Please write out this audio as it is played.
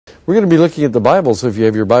We're going to be looking at the Bible, so if you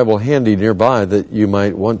have your Bible handy nearby, that you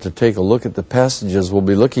might want to take a look at the passages we'll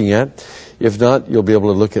be looking at. If not, you'll be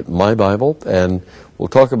able to look at my Bible, and we'll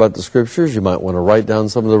talk about the Scriptures. You might want to write down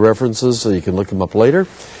some of the references so you can look them up later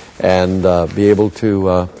and be able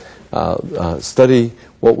to study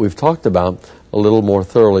what we've talked about a little more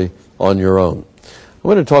thoroughly on your own. I'm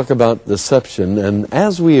going to talk about deception, and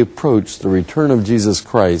as we approach the return of Jesus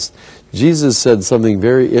Christ, Jesus said something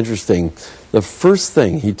very interesting. The first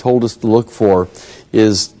thing he told us to look for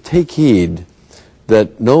is take heed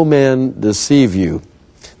that no man deceive you.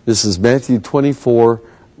 This is Matthew 24,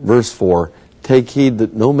 verse 4. Take heed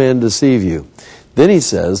that no man deceive you. Then he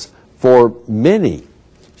says, for many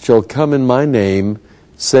shall come in my name,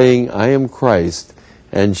 saying, I am Christ,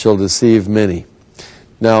 and shall deceive many.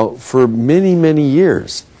 Now, for many, many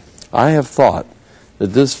years, I have thought that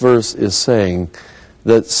this verse is saying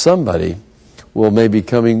that somebody will maybe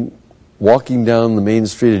walking down the main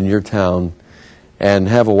street in your town and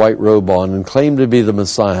have a white robe on and claim to be the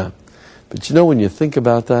Messiah. But you know, when you think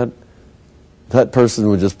about that, that person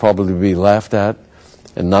would just probably be laughed at,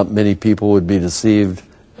 and not many people would be deceived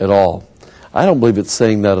at all. I don't believe it's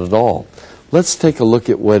saying that at all. Let's take a look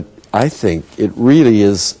at what I think it really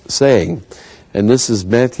is saying. And this is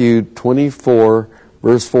Matthew 24,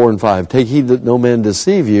 verse 4 and 5. Take heed that no man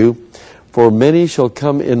deceive you, for many shall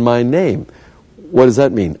come in my name. What does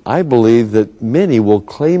that mean? I believe that many will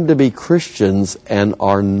claim to be Christians and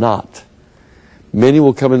are not. Many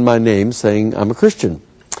will come in my name saying, I'm a Christian.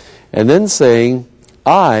 And then saying,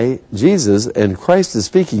 I, Jesus, and Christ is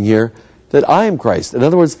speaking here, that I am Christ. In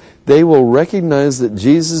other words, they will recognize that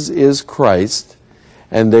Jesus is Christ,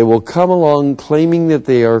 and they will come along claiming that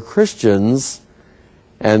they are Christians,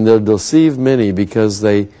 and they'll deceive many because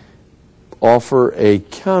they offer a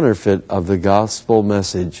counterfeit of the gospel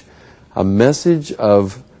message. A message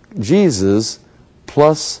of Jesus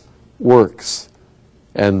plus works.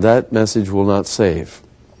 And that message will not save.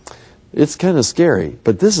 It's kind of scary,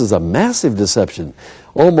 but this is a massive deception.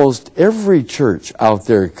 Almost every church out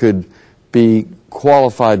there could be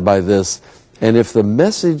qualified by this. And if the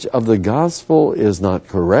message of the gospel is not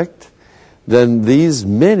correct, then these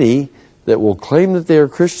many that will claim that they are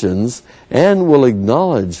Christians and will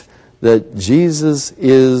acknowledge that Jesus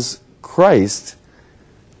is Christ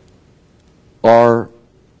are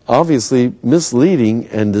obviously misleading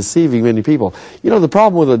and deceiving many people. You know, the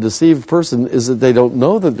problem with a deceived person is that they don't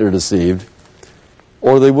know that they're deceived,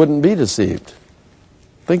 or they wouldn't be deceived.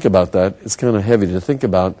 Think about that. It's kind of heavy to think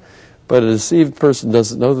about, but a deceived person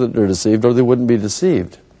doesn't know that they're deceived, or they wouldn't be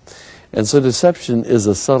deceived. And so deception is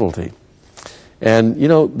a subtlety. And, you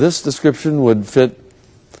know, this description would fit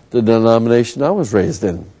the denomination I was raised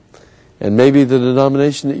in, and maybe the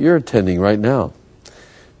denomination that you're attending right now,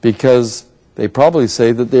 because they probably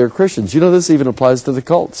say that they are Christians. You know, this even applies to the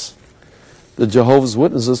cults. The Jehovah's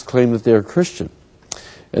Witnesses claim that they are Christian.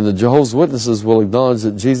 And the Jehovah's Witnesses will acknowledge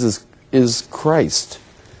that Jesus is Christ.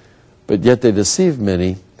 But yet they deceive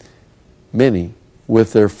many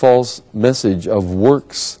with their false message of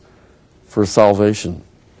works for salvation.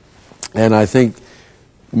 And I think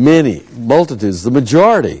multitudes, the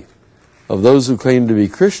majority of those who claim to be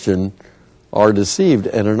Christian are deceived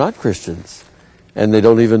and are not Christians. And they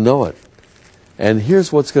don't even know it. And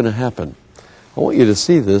here's what's going to happen. I want you to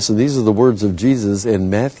see this, and these are the words of Jesus in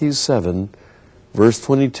Matthew 7, verse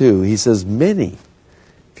 22. He says, many.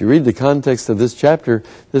 If you read the context of this chapter,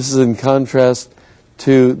 this is in contrast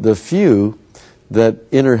to the few that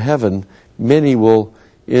enter heaven. Many will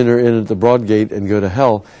enter in at the broad gate and go to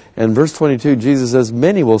hell. And verse 22, Jesus says,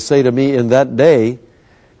 many will say to me in that day,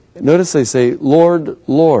 notice they say, Lord,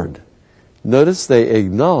 Lord. Notice they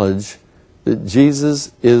acknowledge that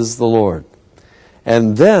Jesus is the Lord.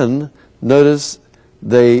 And then, notice,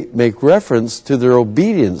 they make reference to their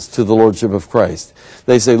obedience to the Lordship of Christ.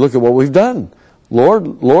 They say, look at what we've done.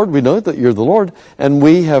 Lord, Lord, we know that you're the Lord, and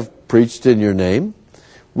we have preached in your name.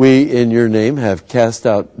 We, in your name, have cast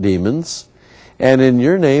out demons. And in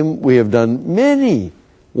your name, we have done many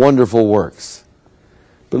wonderful works.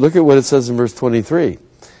 But look at what it says in verse 23.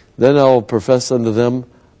 Then I will profess unto them,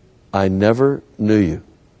 I never knew you.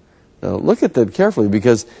 Now, look at that carefully,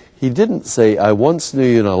 because he didn't say, I once knew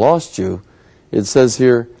you and I lost you. It says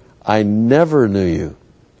here, I never knew you.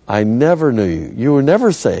 I never knew you. You were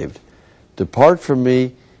never saved. Depart from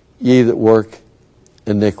me, ye that work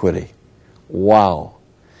iniquity. Wow.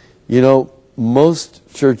 You know, most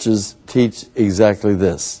churches teach exactly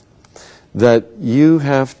this, that you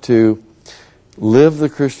have to live the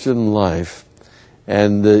Christian life,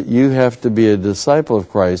 and that you have to be a disciple of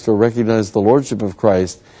Christ or recognize the Lordship of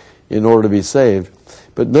Christ in order to be saved.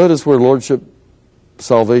 But notice where Lordship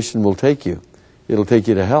salvation will take you. it'll take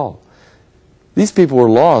you to hell. These people were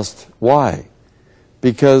lost. Why?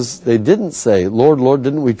 Because they didn't say, Lord, Lord,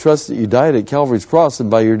 didn't we trust that you died at Calvary's cross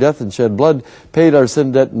and by your death and shed blood paid our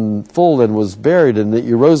sin debt in full and was buried and that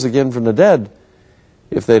you rose again from the dead?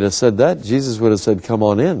 If they'd have said that, Jesus would have said, come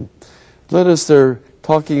on in. Notice they're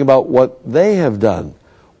talking about what they have done.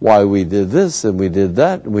 Why we did this and we did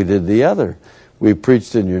that and we did the other. We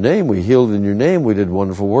preached in your name, we healed in your name, we did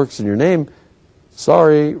wonderful works in your name.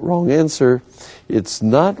 Sorry, wrong answer. It's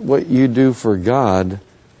not what you do for God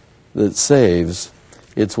that saves.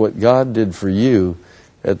 It's what God did for you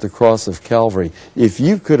at the cross of Calvary. If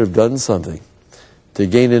you could have done something to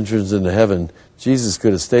gain entrance into heaven, Jesus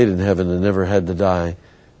could have stayed in heaven and never had to die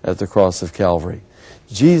at the cross of Calvary.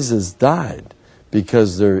 Jesus died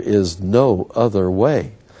because there is no other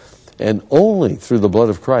way. And only through the blood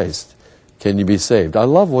of Christ can you be saved. I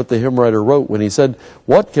love what the hymn writer wrote when he said,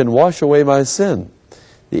 what can wash away my sin?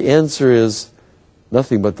 The answer is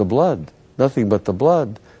nothing but the blood, nothing but the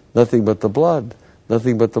blood, nothing but the blood,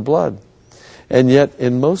 nothing but the blood. And yet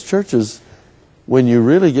in most churches, when you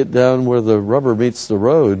really get down where the rubber meets the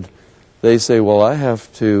road, they say, well, I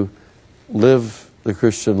have to live the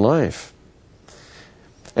Christian life.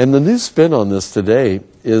 And the new spin on this today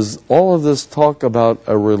is all of this talk about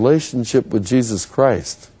a relationship with Jesus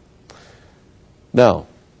Christ. Now,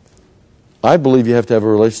 I believe you have to have a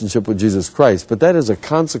relationship with Jesus Christ, but that is a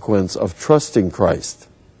consequence of trusting Christ.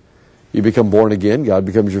 You become born again, God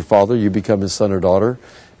becomes your father, you become his son or daughter,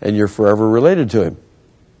 and you're forever related to him.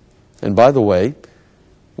 And by the way,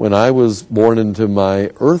 when I was born into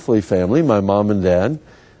my earthly family, my mom and dad,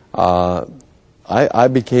 I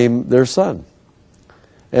became their son.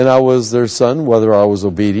 And I was their son whether I was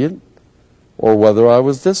obedient or whether I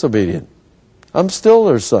was disobedient. I'm still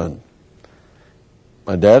their son.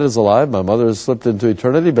 My dad is alive, my mother has slipped into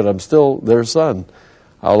eternity, but I'm still their son.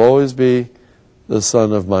 I'll always be the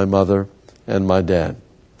son of my mother and my dad.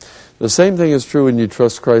 The same thing is true when you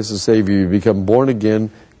trust Christ as Savior. You become born again,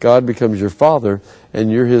 God becomes your father,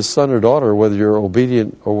 and you're his son or daughter, whether you're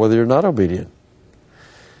obedient or whether you're not obedient.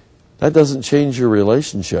 That doesn't change your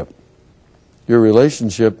relationship. Your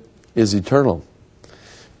relationship is eternal.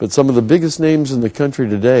 But some of the biggest names in the country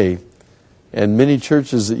today, and many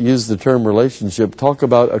churches that use the term relationship, talk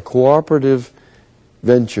about a cooperative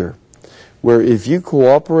venture, where if you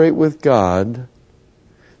cooperate with God,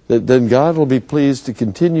 then God will be pleased to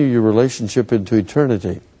continue your relationship into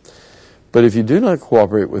eternity. But if you do not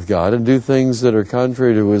cooperate with God and do things that are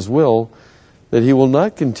contrary to his will, that he will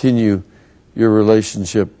not continue your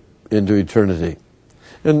relationship into eternity.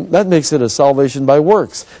 And that makes it a salvation by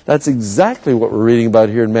works. That's exactly what we're reading about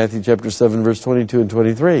here in Matthew chapter 7, verse 22 and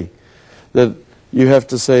 23. That you have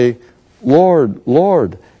to say, Lord,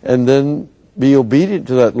 Lord, and then be obedient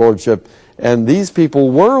to that lordship. And these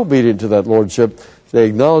people were obedient to that lordship. They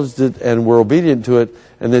acknowledged it and were obedient to it.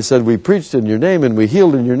 And they said, we preached in your name, and we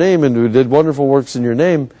healed in your name, and we did wonderful works in your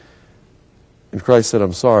name. And Christ said,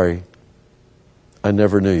 I'm sorry, I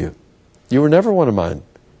never knew you. You were never one of mine.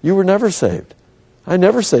 You were never saved. I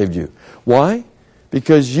never saved you. Why?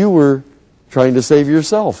 Because you were trying to save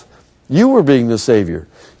yourself. You were being the Savior.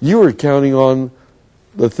 You were counting on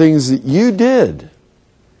the things that you did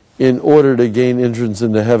in order to gain entrance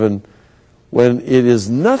into heaven when it is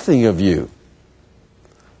nothing of you.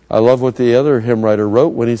 I love what the other hymn writer wrote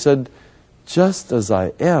when he said, just as I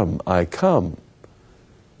am, I come,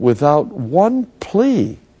 without one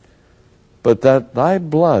plea, but that thy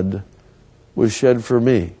blood was shed for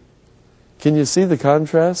me. Can you see the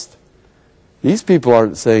contrast? These people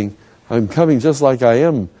aren't saying, I'm coming just like I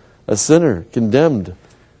am, a sinner, condemned,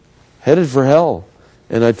 headed for hell,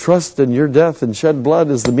 and I trust in your death and shed blood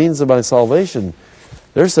as the means of my salvation.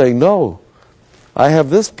 They're saying, no, I have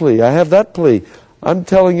this plea, I have that plea. I'm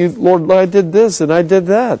telling you, Lord, I did this and I did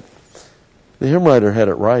that. The hymn writer had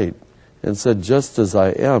it right and said, just as I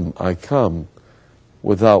am, I come,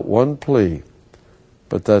 without one plea,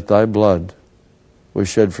 but that thy blood was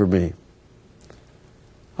shed for me.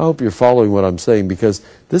 I hope you're following what I'm saying, because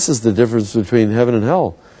this is the difference between heaven and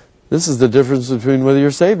hell. This is the difference between whether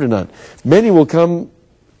you're saved or not. Many will come,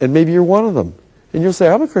 and maybe you're one of them, and you'll say,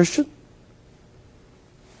 I'm a Christian.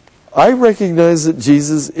 I recognize that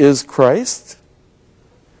Jesus is Christ.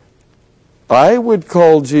 I would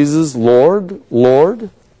call Jesus Lord, Lord,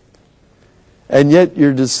 and yet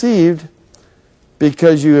you're deceived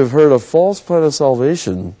because you have heard a false plan of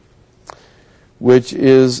salvation, which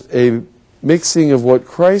is a mixing of what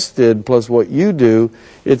Christ did plus what you do.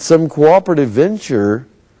 It's some cooperative venture.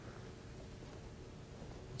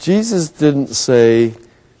 Jesus didn't say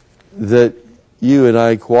that you and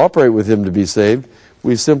I cooperate with him to be saved.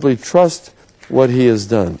 We simply trust what he has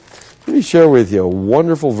done. Let me share with you a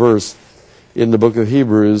wonderful verse in the book of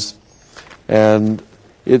Hebrews. And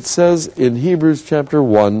it says in Hebrews chapter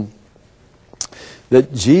 1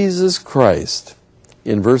 that Jesus Christ,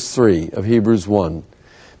 in verse 3 of Hebrews 1,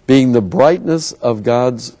 being the brightness of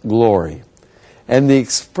God's glory and the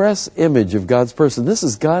express image of God's person. This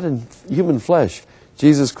is God in human flesh,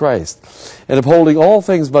 Jesus Christ. And upholding all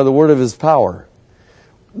things by the word of his power.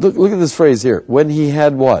 Look at this phrase here. When he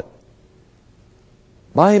had what?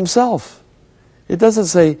 By himself. It doesn't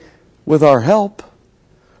say with our help,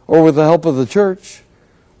 or with the help of the church,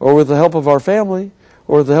 or with the help of our family,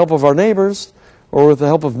 or with the help of our neighbors, or with the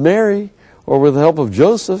help of Mary, or with the help of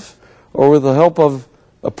Joseph, or with the help of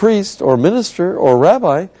a priest, or minister, or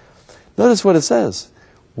rabbi. Notice what it says.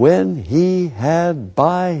 When he had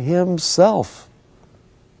by himself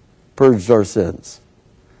purged our sins,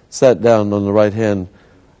 sat down on the right hand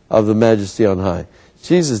of the Majesty on high.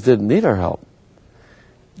 Jesus didn't need our help.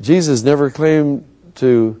 Jesus never claimed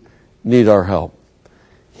to need our help.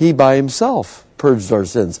 He by himself purged our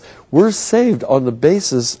sins. We're saved on the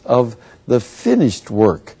basis of the finished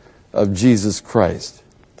work of Jesus Christ.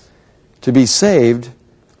 To be saved,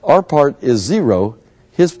 our part is zero,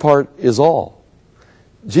 his part is all.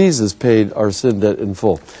 Jesus paid our sin debt in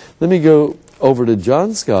full. Let me go over to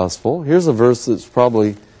John's Gospel. Here's a verse that's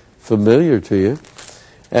probably familiar to you.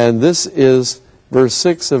 And this is verse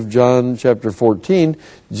 6 of John chapter 14.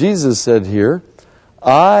 Jesus said here,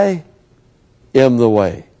 I am the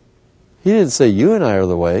way. He didn't say you and I are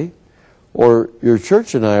the way, or your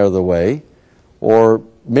church and I are the way, or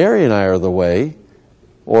Mary and I are the way,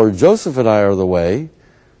 or Joseph and I are the way.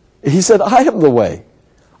 He said, I am the way.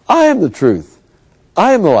 I am the truth.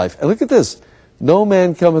 I am the life. And look at this. No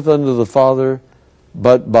man cometh unto the Father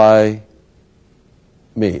but by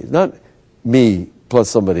me. Not me plus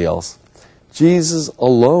somebody else. Jesus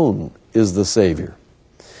alone is the Savior.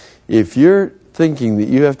 If you're thinking that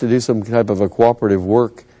you have to do some type of a cooperative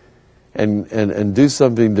work and do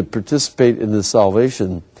something to participate in the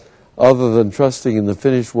salvation other than trusting in the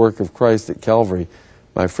finished work of Christ at Calvary,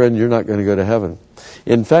 my friend, you're not going to go to heaven.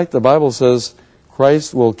 In fact, the Bible says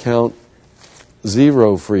Christ will count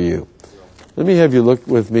zero for you. Let me have you look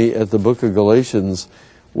with me at the book of Galatians,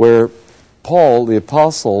 where Paul, the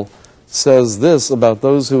apostle, says this about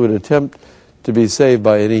those who would attempt to be saved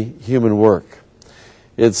by any human work.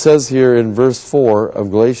 It says here in verse 4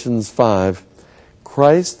 of Galatians 5,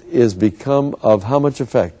 Christ is become of how much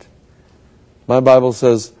effect? My Bible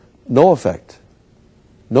says, no effect.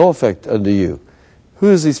 No effect unto you. Who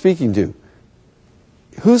is he speaking to?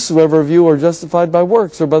 Whosoever of you are justified by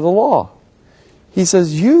works or by the law. He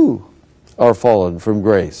says, you are fallen from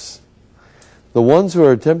grace. The ones who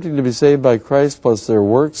are attempting to be saved by Christ plus their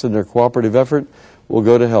works and their cooperative effort will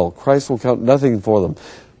go to hell. Christ will count nothing for them.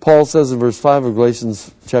 Paul says in verse 5 of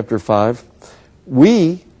Galatians chapter 5,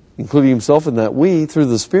 we, including himself in that, we, through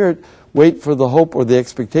the Spirit, wait for the hope or the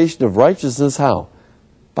expectation of righteousness. How?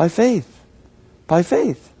 By faith. By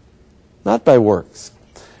faith. Not by works.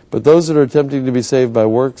 But those that are attempting to be saved by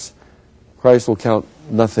works, Christ will count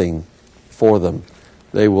nothing for them.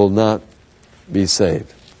 They will not be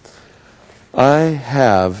saved. I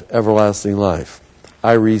have everlasting life.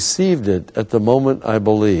 I received it at the moment I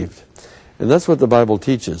believed. And that's what the Bible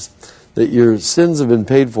teaches, that your sins have been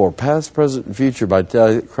paid for, past, present, and future, by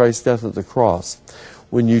Christ's death at the cross.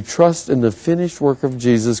 When you trust in the finished work of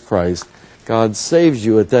Jesus Christ, God saves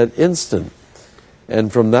you at that instant.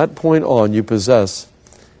 And from that point on, you possess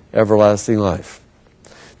everlasting life.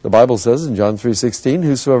 The Bible says in John 3:16,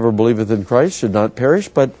 whosoever believeth in Christ should not perish,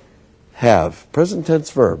 but have, present tense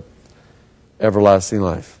verb, everlasting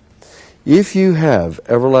life. If you have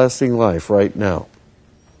everlasting life right now,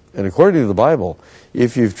 and according to the Bible,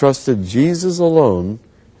 if you've trusted Jesus alone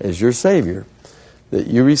as your Savior, that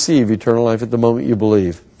you receive eternal life at the moment you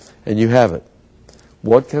believe, and you have it,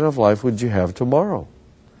 what kind of life would you have tomorrow?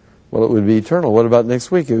 Well, it would be eternal. What about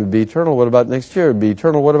next week? It would be eternal. What about next year? It would be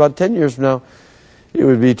eternal. What about 10 years from now? It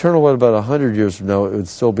would be eternal. What about 100 years from now? It would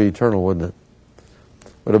still be eternal, wouldn't it?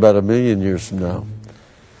 What about 1,000,000 years from now?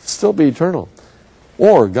 It'd still be eternal.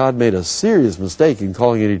 Or God made a serious mistake in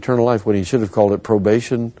calling it eternal life when he should have called it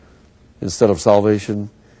probation instead of salvation.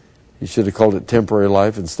 He should have called it temporary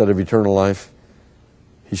life instead of eternal life.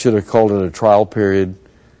 He should have called it a trial period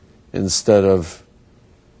instead of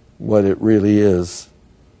what it really is,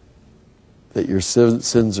 that your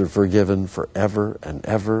sins are forgiven forever and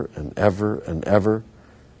ever and ever and ever.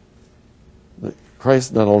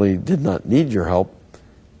 Christ not only did not need your help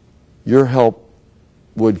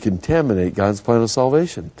would contaminate God's plan of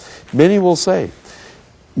salvation. Many will say,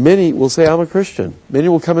 I'm a Christian. Many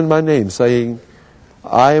will come in my name saying,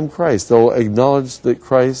 I am Christ. They'll acknowledge that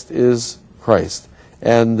Christ is Christ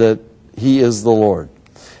and that He is the Lord.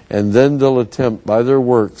 And then they'll attempt by their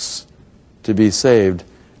works to be saved,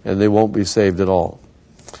 and they won't be saved at all.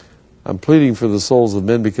 I'm pleading for the souls of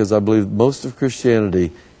men because I believe most of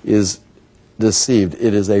Christianity is deceived.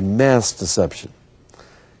 It is a mass deception.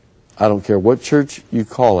 I don't care what church you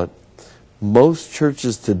call it. Most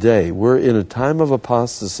churches today, we're in a time of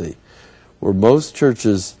apostasy where most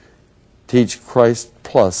churches teach Christ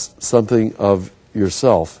plus something of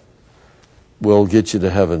yourself will get you to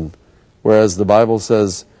heaven, whereas the Bible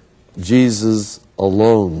says Jesus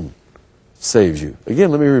alone saves you. Again,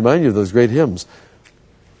 let me remind you of those great hymns.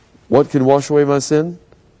 What can wash away my sin?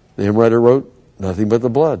 The hymn writer wrote, nothing but the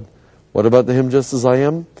blood. What about the hymn, Just as I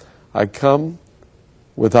am? I come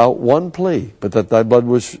without one plea, but that thy blood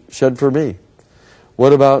was shed for me.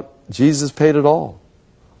 What about Jesus paid it all?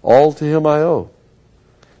 All to Him I owe.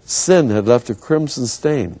 Sin had left a crimson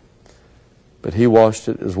stain, but He washed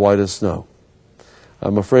it as white as snow.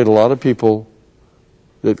 I'm afraid a lot of people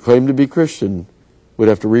that claim to be Christian would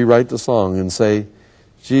have to rewrite the song and say,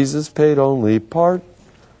 Jesus paid only part,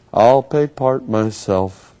 I'll pay part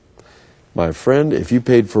myself. My friend, if you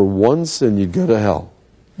paid for one sin, you'd go to hell.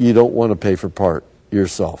 You don't want to pay for part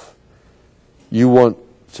yourself. You want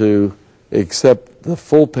to accept the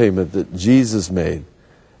full payment that Jesus made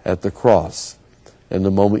at the cross. And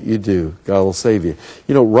the moment you do, God will save you.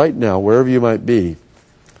 You know, right now, wherever you might be,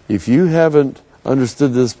 if you haven't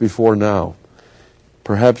understood this before now,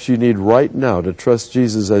 perhaps you need right now to trust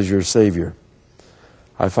Jesus as your Savior.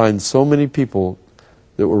 I find so many people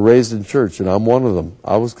that were raised in church, and I'm one of them.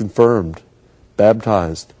 I was confirmed,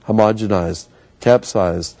 baptized, homogenized,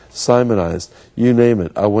 capsized, Simonized, you name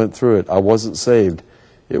it. I went through it. I wasn't saved.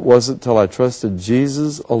 It wasn't till I trusted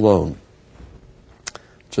Jesus alone.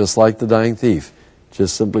 Just like the dying thief,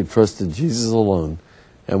 just simply trusted Jesus alone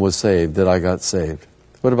and was saved, that I got saved.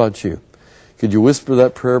 What about you? Could you whisper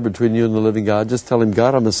that prayer between you and the living God? Just tell Him,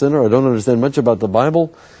 God, I'm a sinner. I don't understand much about the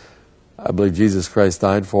Bible. I believe Jesus Christ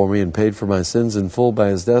died for me and paid for my sins in full by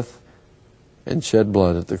His death and shed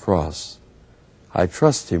blood at the cross. I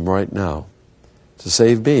trust Him right now to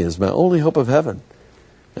save me as my only hope of heaven.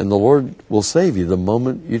 And the Lord will save you the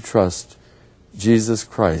moment you trust Jesus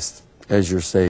Christ as your Savior.